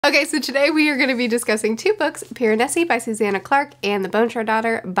Okay, so today we are going to be discussing two books, Piranesi by Susanna Clarke and The Bone Shard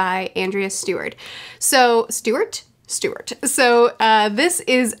Daughter by Andrea Stewart. Stewart. So this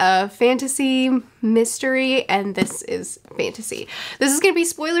is a fantasy mystery and this is fantasy. This is going to be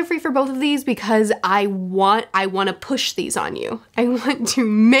spoiler free for both of these because I want to push these on you. I want to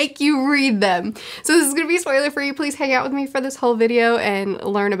make you read them. So this is going to be spoiler free. Please hang out with me for this whole video and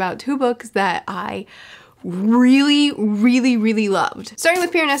learn about two books that I really loved. Starting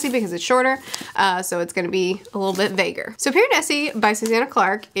with Piranesi because it's shorter, so it's gonna be a little bit vaguer. So Piranesi by Susanna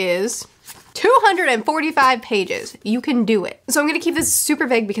Clarke is 245 pages. You can do it. So I'm gonna keep this super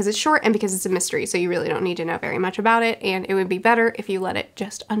vague because it's short and because it's a mystery, so you really don't need to know very much about it, and it would be better if you let it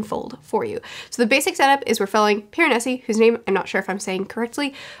just unfold for you. So the basic setup is we're following Piranesi, whose name I'm not sure if I'm saying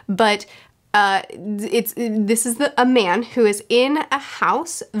correctly, but this is a man who is in a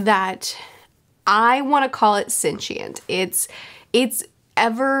house that I want to call it sentient. It's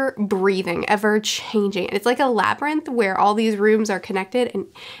ever breathing, ever changing. It's like a labyrinth where all these rooms are connected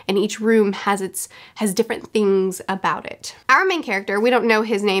and each room has different things about it. Our main character, we don't know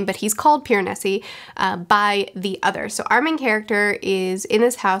his name, but he's called Piranesi by the other. So our main character is in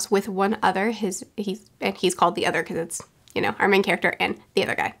this house with one other. He's called the other because it's, you know, our main character and the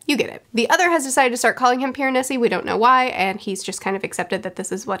other guy. You get it. The other has decided to start calling him Piranesi. We don't know why, and he's just kind of accepted that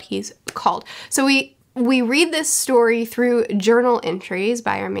this is what he's called. So we read this story through journal entries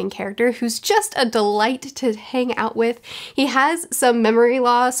by our main character, who's just a delight to hang out with. He has some memory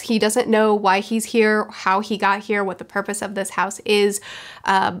loss. He doesn't know why he's here, how he got here, what the purpose of this house is.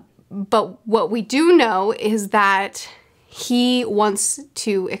 But what we do know is that he wants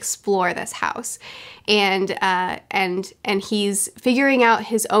to explore this house, and he's figuring out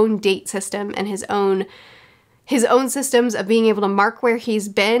his own date system and his own systems of being able to mark where he's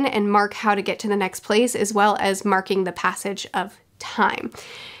been and mark how to get to the next place, as well as marking the passage of time.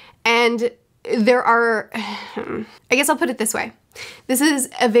 And there are, I guess I'll put it this way. This is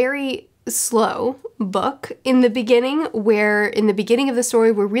a very slow book in the beginning, where in the beginning of the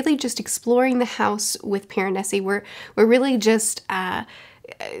story we're really just exploring the house with Piranesi. We're really just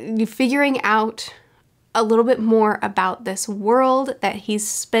figuring out a little bit more about this world that he's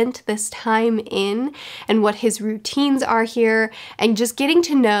spent this time in and what his routines are here, and just getting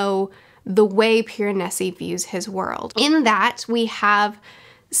to know the way Piranesi views his world. In that, we have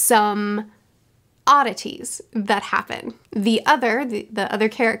some oddities that happen. The other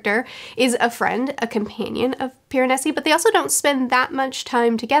character is a friend, a companion of Piranesi, but they also don't spend that much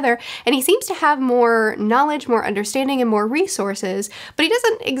time together, and he seems to have more knowledge, more understanding, and more resources, but he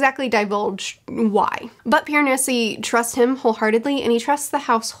doesn't exactly divulge why. But Piranesi trusts him wholeheartedly, and he trusts the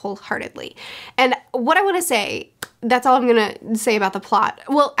house wholeheartedly. And what I want to say, that's all I'm gonna say about the plot.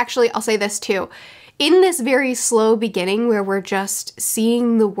 Well, actually, I'll say this too. In this very slow beginning where we're just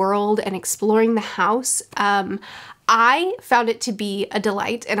seeing the world and exploring the house, I found it to be a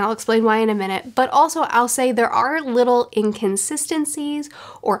delight, and I'll explain why in a minute, but also I'll say there are little inconsistencies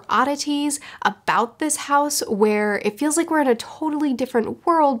or oddities about this house where it feels like we're in a totally different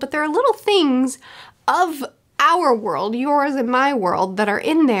world, but there are little things of our world, yours and my world, that are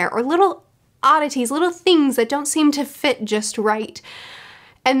in there, or little oddities, little things that don't seem to fit just right.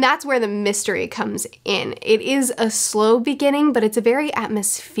 And that's where the mystery comes in. It is a slow beginning, but it's a very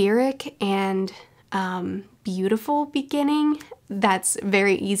atmospheric and beautiful beginning that's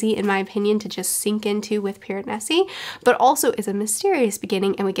very easy, in my opinion, to just sink into with Piranesi, but also is a mysterious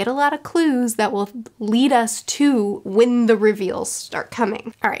beginning, and we get a lot of clues that will lead us to when the reveals start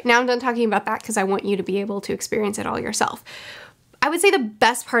coming. All right, now I'm done talking about that because I want you to be able to experience it all yourself. I would say the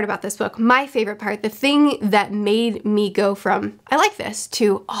best part about this book, my favorite part, the thing that made me go from, I like this,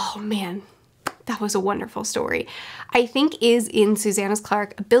 to, oh man, that was a wonderful story, I think is in Susanna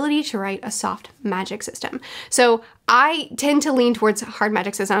Clarke's ability to write a soft magic system. So I tend to lean towards hard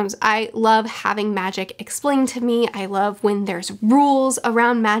magic systems. I love having magic explained to me. I love when there's rules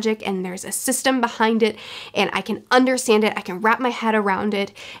around magic and there's a system behind it and I can understand it, I can wrap my head around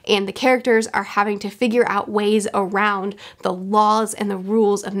it, and the characters are having to figure out ways around the laws and the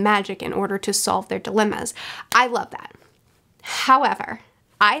rules of magic in order to solve their dilemmas. I love that. However,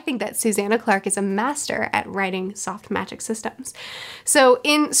 I think that Susanna Clarke is a master at writing soft magic systems. So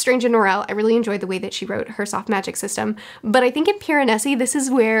in Strange and Norrell, I really enjoyed the way that she wrote her soft magic system, but I think in Piranesi, this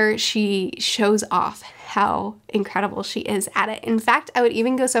is where she shows off how incredible she is at it. In fact, I would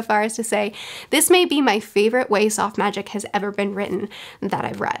even go so far as to say this may be my favorite way soft magic has ever been written that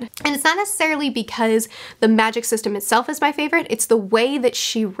I've read. And it's not necessarily because the magic system itself is my favorite, it's the way that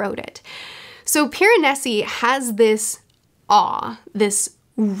she wrote it. So Piranesi has this awe, this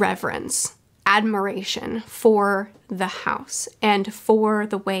reverence admiration for the house and for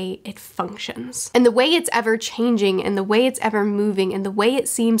the way it functions and the way it's ever changing and the way it's ever moving and the way it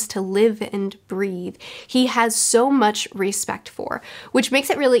seems to live and breathe. He has so much respect for, which makes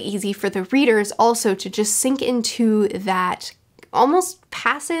it really easy for the readers also to just sink into that almost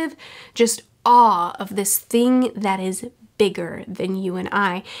passive just awe of this thing that is bigger than you and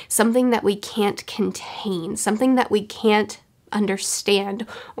I, something that we can't contain, something that we can't understand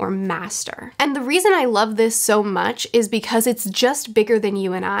or master. And the reason I love this so much is because it's just bigger than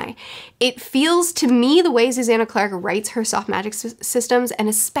you and I. It feels to me, the way Susanna Clarke writes her soft magic systems, and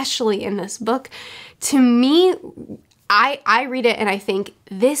especially in this book, to me, I read it and I think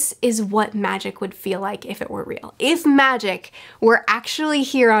this is what magic would feel like if it were real. If magic were actually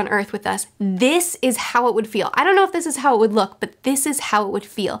here on Earth with us, this is how it would feel. I don't know if this is how it would look, but this is how it would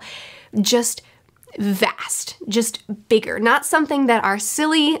feel. Just vast, just bigger, not something that our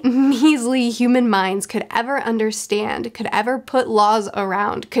silly, measly human minds could ever understand, could ever put laws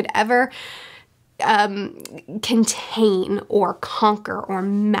around, could ever contain or conquer or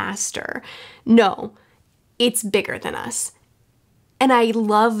master. No, it's bigger than us. And I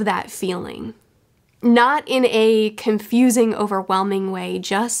love that feeling. Not in a confusing, overwhelming way,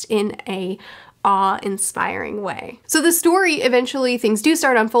 just in a awe-inspiring way. So the story, eventually things do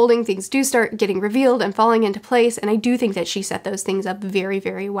start unfolding, things do start getting revealed and falling into place, and I do think that she set those things up very,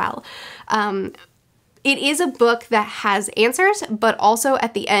 very well. It is a book that has answers, but also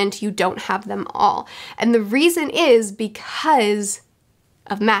at the end you don't have them all. And the reason is because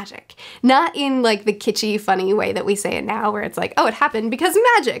of magic. Not in like the kitschy, funny way that we say it now, where it's like, oh, it happened because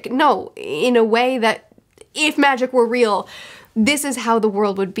magic. No, in a way that if magic were real, this is how the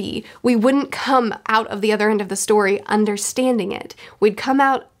world would be. We wouldn't come out of the other end of the story understanding it. We'd come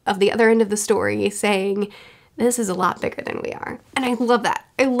out of the other end of the story saying, this is a lot bigger than we are. And I love that.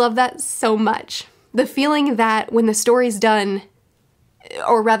 I love that so much. The feeling that when the story's done,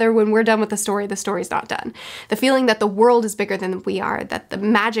 or rather when we're done with the story's not done. The feeling that the world is bigger than we are, that the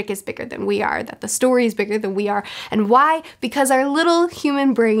magic is bigger than we are, that the story is bigger than we are. And why? Because our little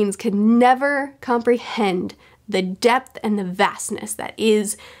human brains could never comprehend the depth and the vastness that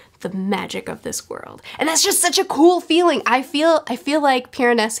is the magic of this world. And that's just such a cool feeling. I feel like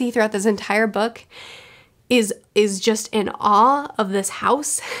Piranesi throughout this entire book is just in awe of this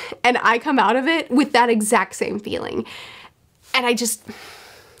house, and I come out of it with that exact same feeling. And I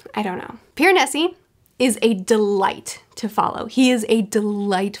don't know. Piranesi is a delight to follow. He is a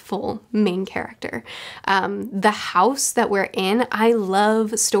delightful main character. The house that we're in, I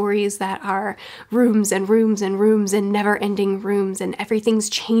love stories that are rooms and rooms and rooms and never-ending rooms, and everything's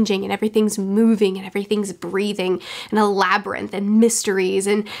changing and everything's moving and everything's breathing, and a labyrinth and mysteries,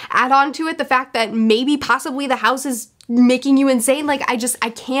 and add on to it the fact that maybe possibly the house is making you insane. Like I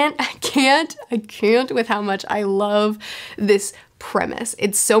can't with how much I love this premise.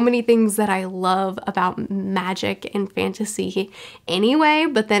 It's so many things that I love about magic and fantasy anyway,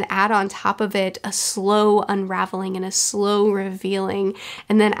 but then add on top of it a slow unraveling and a slow revealing,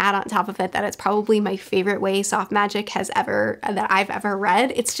 and then add on top of it that it's probably my favorite way soft magic that I've ever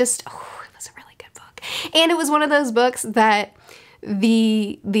read. It's just, oh, it was a really good book. And it was one of those books that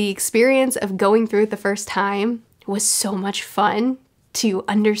the experience of going through it the first time was so much fun to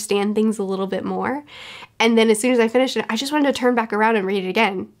understand things a little bit more. And then as soon as I finished it, I just wanted to turn back around and read it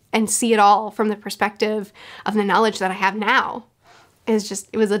again and see it all from the perspective of the knowledge that I have now. It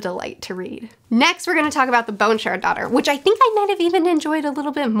was a delight to read. Next, we're going to talk about The Bone Shard Daughter, which I think I might have even enjoyed a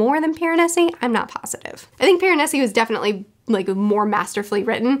little bit more than Piranesi. I'm not positive. I think Piranesi was definitely like more masterfully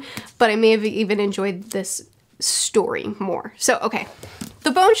written, but I may have even enjoyed this story more. So, okay.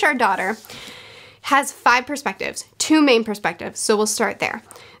 The Bone Shard Daughter has 5 perspectives, 2 main perspectives, so we'll start there.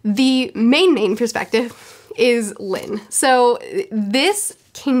 The main perspective is Lynn. So this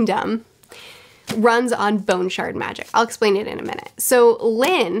kingdom runs on bone shard magic. I'll explain it in a minute. So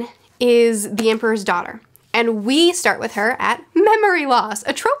Lynn is the emperor's daughter, and we start with her at memory loss,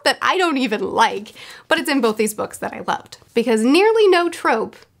 a trope that I don't even like, but it's in both these books that I loved, because nearly no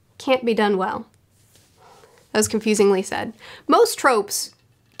trope can't be done well. That was confusingly said. Most tropes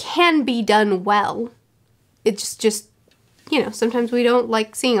can be done well. It's just, you know, sometimes we don't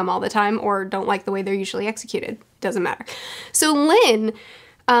like seeing them all the time or don't like the way they're usually executed. Doesn't matter. So Lynn,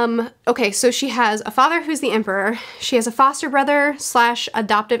 okay, so she has a father who's the emperor. She has a foster brother /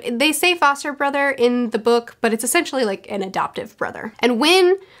 adoptive. They say foster brother in the book, but it's essentially like an adoptive brother. And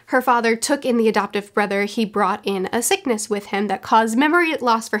when her father took in the adoptive brother, he brought in a sickness with him that caused memory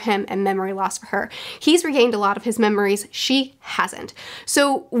loss for him and memory loss for her. He's regained a lot of his memories. She hasn't.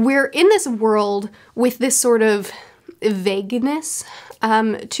 So we're in this world with this sort of vagueness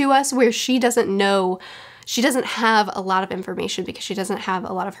to us, where she doesn't know, she doesn't have a lot of information because she doesn't have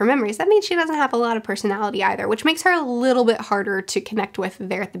a lot of her memories. That means she doesn't have a lot of personality either, which makes her a little bit harder to connect with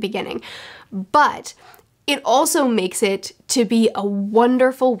there at the beginning. But it also makes it to be a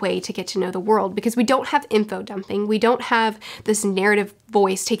wonderful way to get to know the world, because we don't have info dumping. We don't have this narrative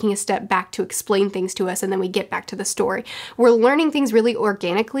voice taking a step back to explain things to us and then we get back to the story. We're learning things really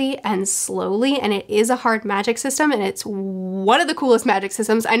organically and slowly, and it is a hard magic system, and it's one of the coolest magic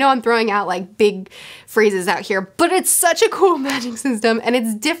systems. I know I'm throwing out like big phrases out here, but it's such a cool magic system, and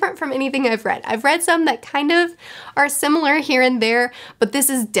it's different from anything I've read. I've read some that kind of are similar here and there, but this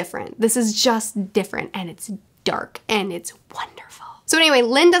is different. This is just different, and it's dark and it's wonderful. So anyway,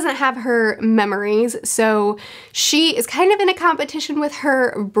 Lynn doesn't have her memories, so she is kind of in a competition with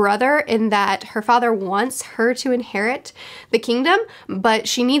her brother in that her father wants her to inherit the kingdom, but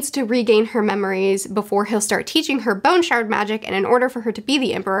she needs to regain her memories before he'll start teaching her bone shard magic, and in order for her to be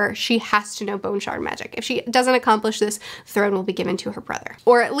the emperor, she has to know bone shard magic. If she doesn't accomplish this, the throne will be given to her brother.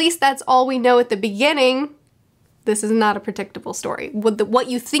 Or at least that's all we know at the beginning. This is not a predictable story. What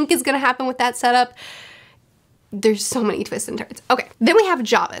you think is going to happen with that setup, there's so many twists and turns. Okay, then we have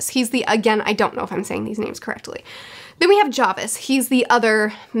Javis. He's the, again, I don't know if I'm saying these names correctly. Then we have Javis. He's the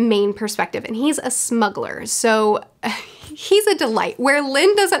other main perspective, and he's a smuggler. So he's a delight. Where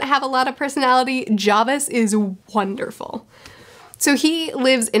Lynn doesn't have a lot of personality, Javis is wonderful. So he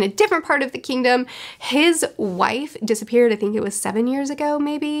lives in a different part of the kingdom. His wife disappeared, I think it was 7 years ago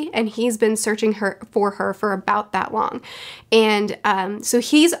maybe, and he's been searching for her for about that long. And so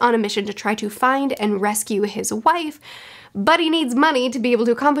he's on a mission to try to find and rescue his wife, but he needs money to be able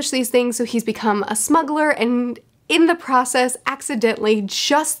to accomplish these things, so he's become a smuggler, and in the process, accidentally,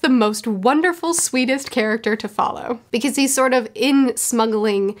 just the most wonderful, sweetest character to follow. Because he's sort of in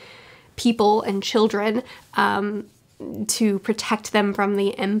smuggling people and children, to protect them from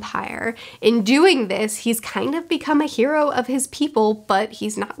the Empire. In doing this, he's kind of become a hero of his people, but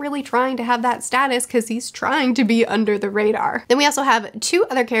he's not really trying to have that status because he's trying to be under the radar. Then we also have two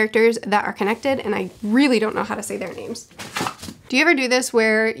other characters that are connected, and I really don't know how to say their names. Do you ever do this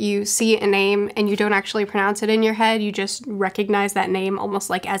where you see a name and you don't actually pronounce it in your head? You just recognize that name almost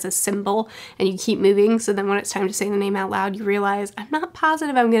like as a symbol, and you keep moving, so then when it's time to say the name out loud, you realize, I'm not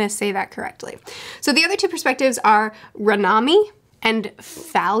positive I'm gonna say that correctly. So the other two perspectives are Ranami and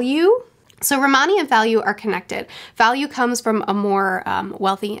Falyu. So Ramani and Falyu are connected. Falyu comes from a more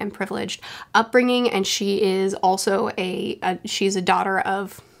wealthy and privileged upbringing, and she is also she's a daughter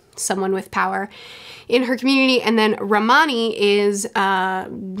of someone with power in her community. And then Ramani is a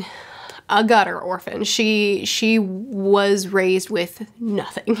gutter orphan. She was raised with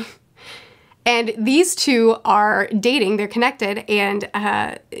nothing. And these two are dating, they're connected, and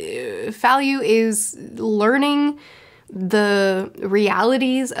Falyu is learning the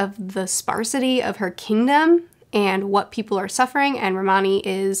realities of the sparsity of her kingdom and what people are suffering, and Ramani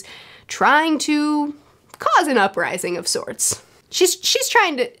is trying to cause an uprising of sorts. She's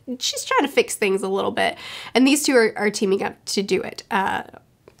trying to fix things a little bit, and these two are teaming up to do it.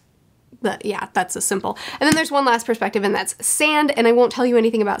 But yeah, that's a simple. And then there's one last perspective, and that's Sand, and I won't tell you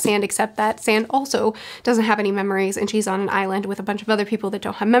anything about Sand except that Sand also doesn't have any memories, and she's on an island with a bunch of other people that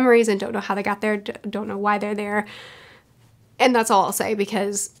don't have memories and don't know how they got there, don't know why they're there. And that's all I'll say,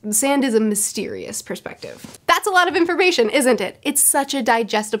 because Sand is a mysterious perspective. That's a lot of information, isn't it? It's such a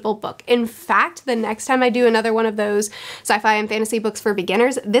digestible book. In fact, the next time I do another one of those sci-fi and fantasy books for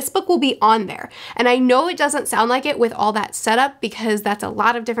beginners, this book will be on there. And I know it doesn't sound like it with all that setup, because that's a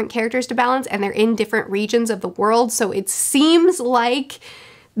lot of different characters to balance, and they're in different regions of the world, so it seems like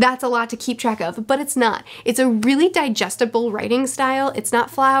that's a lot to keep track of, but it's not. It's a really digestible writing style. It's not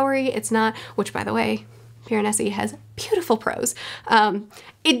flowery, it's not, which by the way, Piranesi has beautiful prose.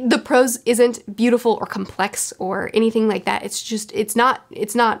 The prose isn't beautiful or complex or anything like that. It's just, it's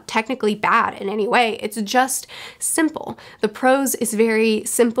not technically bad in any way. It's just simple. The prose is very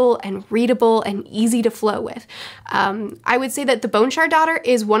simple and readable and easy to flow with. I would say that The Bone Shard Daughter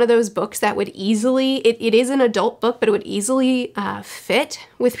is one of those books that would easily, it is an adult book, but it would easily fit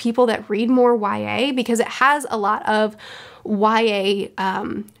with people that read more YA, because it has a lot of YA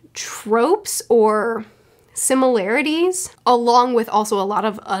tropes or similarities, along with also a lot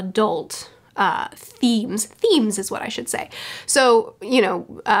of adult themes is what I should say. So, you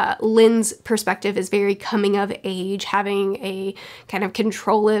know, Lynn's perspective is very coming of age, having a kind of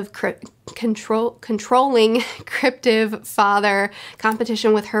controlling, cryptive father,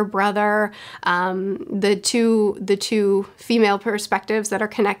 competition with her brother, the two female perspectives that are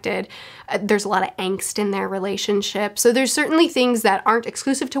connected. There's a lot of angst in their relationship. So there's certainly things that aren't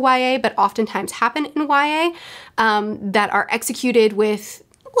exclusive to YA, but oftentimes happen in YA that are executed with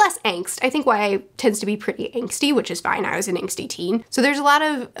less angst. I think YA tends to be pretty angsty, which is fine. I was an angsty teen. So there's a lot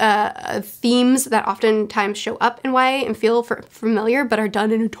of themes that oftentimes show up in YA and feel familiar, but are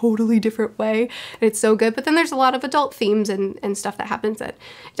done in a totally different way. It's so good. But then there's a lot of adult themes and stuff that happens that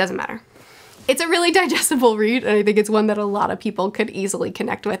it doesn't matter. It's a really digestible read, and I think it's one that a lot of people could easily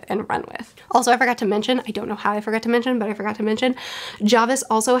connect with and run with. Also, I forgot to mention, I don't know how I forgot to mention, but I forgot to mention, Javis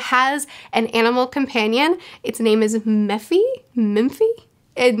also has an animal companion. Its name is Memphi,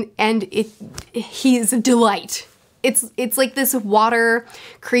 and he's a delight. It's like this water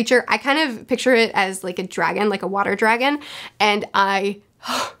creature. I kind of picture it as like a dragon, like a water dragon, and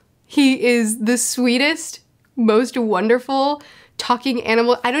he is the sweetest, most wonderful talking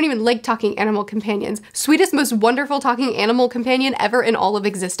animal. I don't even like talking animal companions. Sweetest, most wonderful talking animal companion ever in all of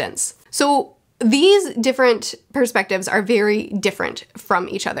existence. So these different perspectives are very different from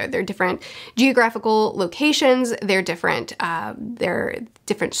each other. They're different geographical locations, they're different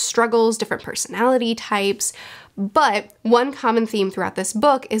struggles, different personality types. But one common theme throughout this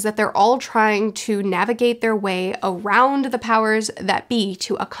book is that they're all trying to navigate their way around the powers that be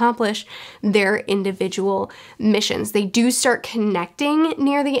to accomplish their individual missions. They do start connecting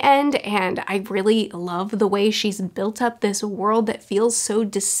near the end, and I really love the way she's built up this world that feels so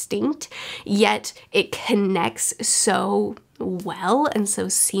distinct, yet it connects so well and so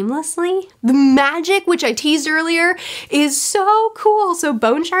seamlessly. The magic, which I teased earlier, is so cool. So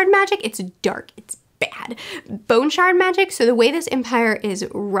bone shard magic, it's dark, it's bad. Bone shard magic, so the way this empire is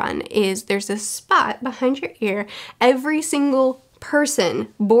run is there's a spot behind your ear. Every single person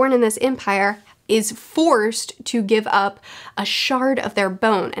born in this empire is forced to give up a shard of their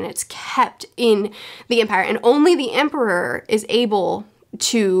bone, and it's kept in the empire, and only the emperor is able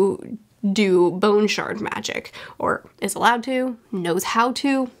to do bone shard magic, or is allowed to, knows how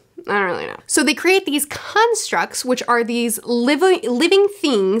to. I don't really know. So they create these constructs, which are these living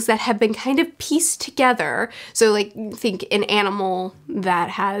things that have been kind of pieced together. So like think an animal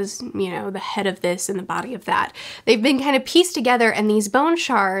that has, you know, the head of this and the body of that. They've been kind of pieced together, and these bone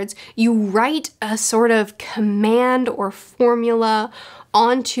shards, you write a sort of command or formula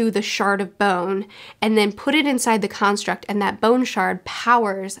onto the shard of bone and then put it inside the construct, and that bone shard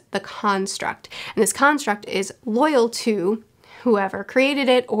powers the construct. And this construct is loyal to whoever created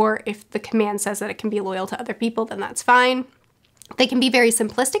it, or if the command says that it can be loyal to other people, then that's fine. They can be very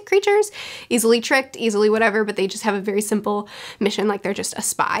simplistic creatures, easily tricked, easily whatever, but they just have a very simple mission, like they're just a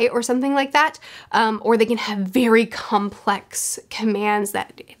spy or something like that. Or they can have very complex commands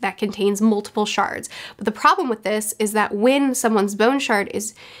that contains multiple shards. But the problem with this is that when someone's bone shard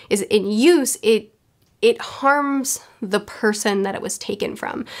is in use, it harms the person that it was taken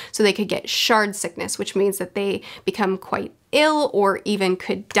from. So they could get shard sickness, which means that they become quite ill or even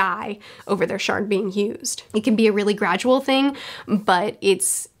could die over their shard being used. It can be a really gradual thing, but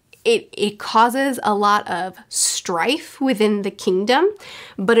it causes a lot of strife within the kingdom,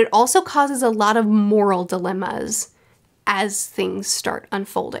 but it also causes a lot of moral dilemmas as things start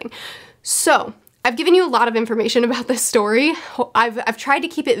unfolding. So I've given you a lot of information about this story. I've tried to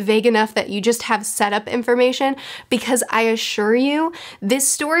keep it vague enough that you just have setup information, because I assure you, this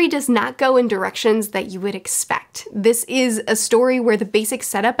story does not go in directions that you would expect. This is a story where the basic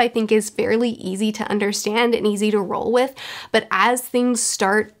setup, I think, is fairly easy to understand and easy to roll with, but as things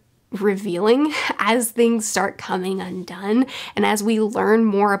start revealing, as things start coming undone, and as we learn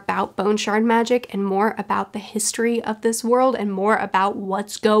more about bone shard magic and more about the history of this world and more about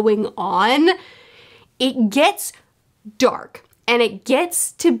what's going on, it gets dark, and it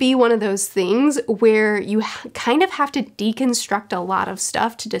gets to be one of those things where you kind of have to deconstruct a lot of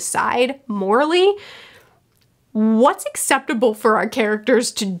stuff to decide morally what's acceptable for our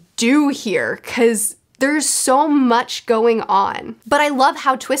characters to do here, because there's so much going on. But I love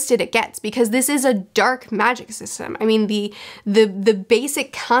how twisted it gets, because this is a dark magic system. I mean, the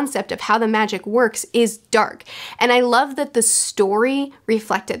basic concept of how the magic works is dark. And I love that the story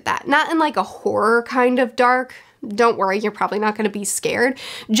reflected that. Not in like a horror kind of dark. Don't worry, you're probably not going to be scared.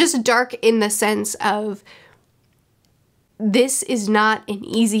 Just dark in the sense of this is not an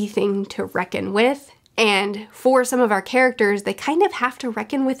easy thing to reckon with. And for some of our characters, they kind of have to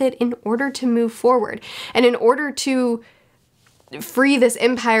reckon with it in order to move forward and in order to free this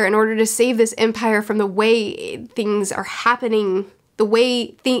empire, in order to save this empire from the way things are happening, the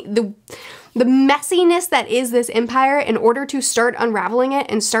way the messiness that is this empire, in order to start unraveling it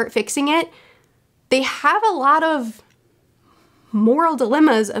and start fixing it, they have a lot of moral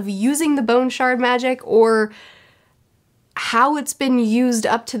dilemmas of using the bone shard magic, or how it's been used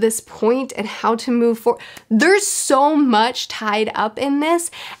up to this point and how to move forward. There's so much tied up in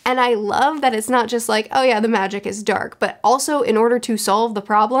this, and I love that it's not just like, oh yeah, the magic is dark, but also in order to solve the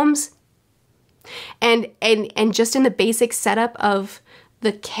problems and just in the basic setup of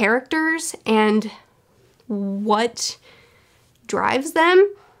the characters and what drives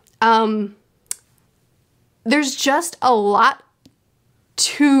them, there's just a lot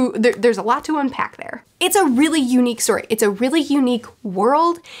there's a lot to unpack there. It's a really unique story. It's a really unique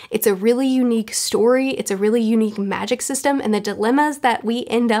world. It's a really unique story. It's a really unique magic system, and the dilemmas that we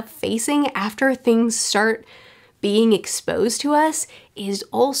end up facing after things start being exposed to us is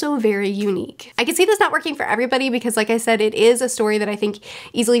also very unique. I can see this not working for everybody because, like I said, it is a story that I think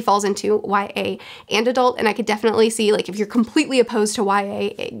easily falls into YA and adult, and I could definitely see, like, if you're completely opposed to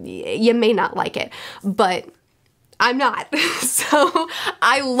YA, you may not like it, but I'm not. So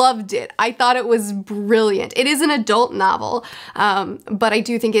I loved it. I thought it was brilliant. It is an adult novel, but I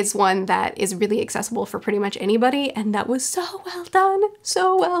do think it's one that is really accessible for pretty much anybody, and that was so well done.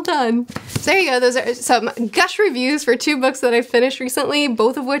 So well done. So there you go. Those are some gush reviews for 2 books that I finished recently,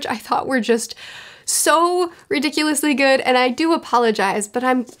 both of which I thought were just so ridiculously good, and I do apologize, but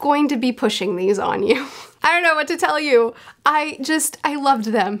I'm going to be pushing these on you. I don't know what to tell you. I loved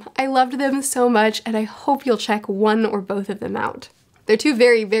them. I loved them so much, and I hope you'll check one or both of them out. They're 2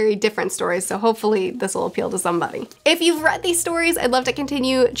 very, very different stories, so hopefully this will appeal to somebody. If you've read these stories, I'd love to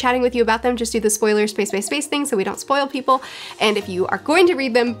continue chatting with you about them. Just do the spoiler space thing so we don't spoil people. And if you are going to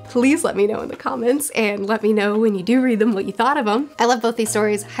read them, please let me know in the comments, and let me know when you do read them what you thought of them. I love both these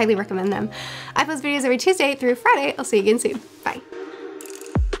stories, highly recommend them. I post videos every Tuesday through Friday. I'll see you again soon. Bye.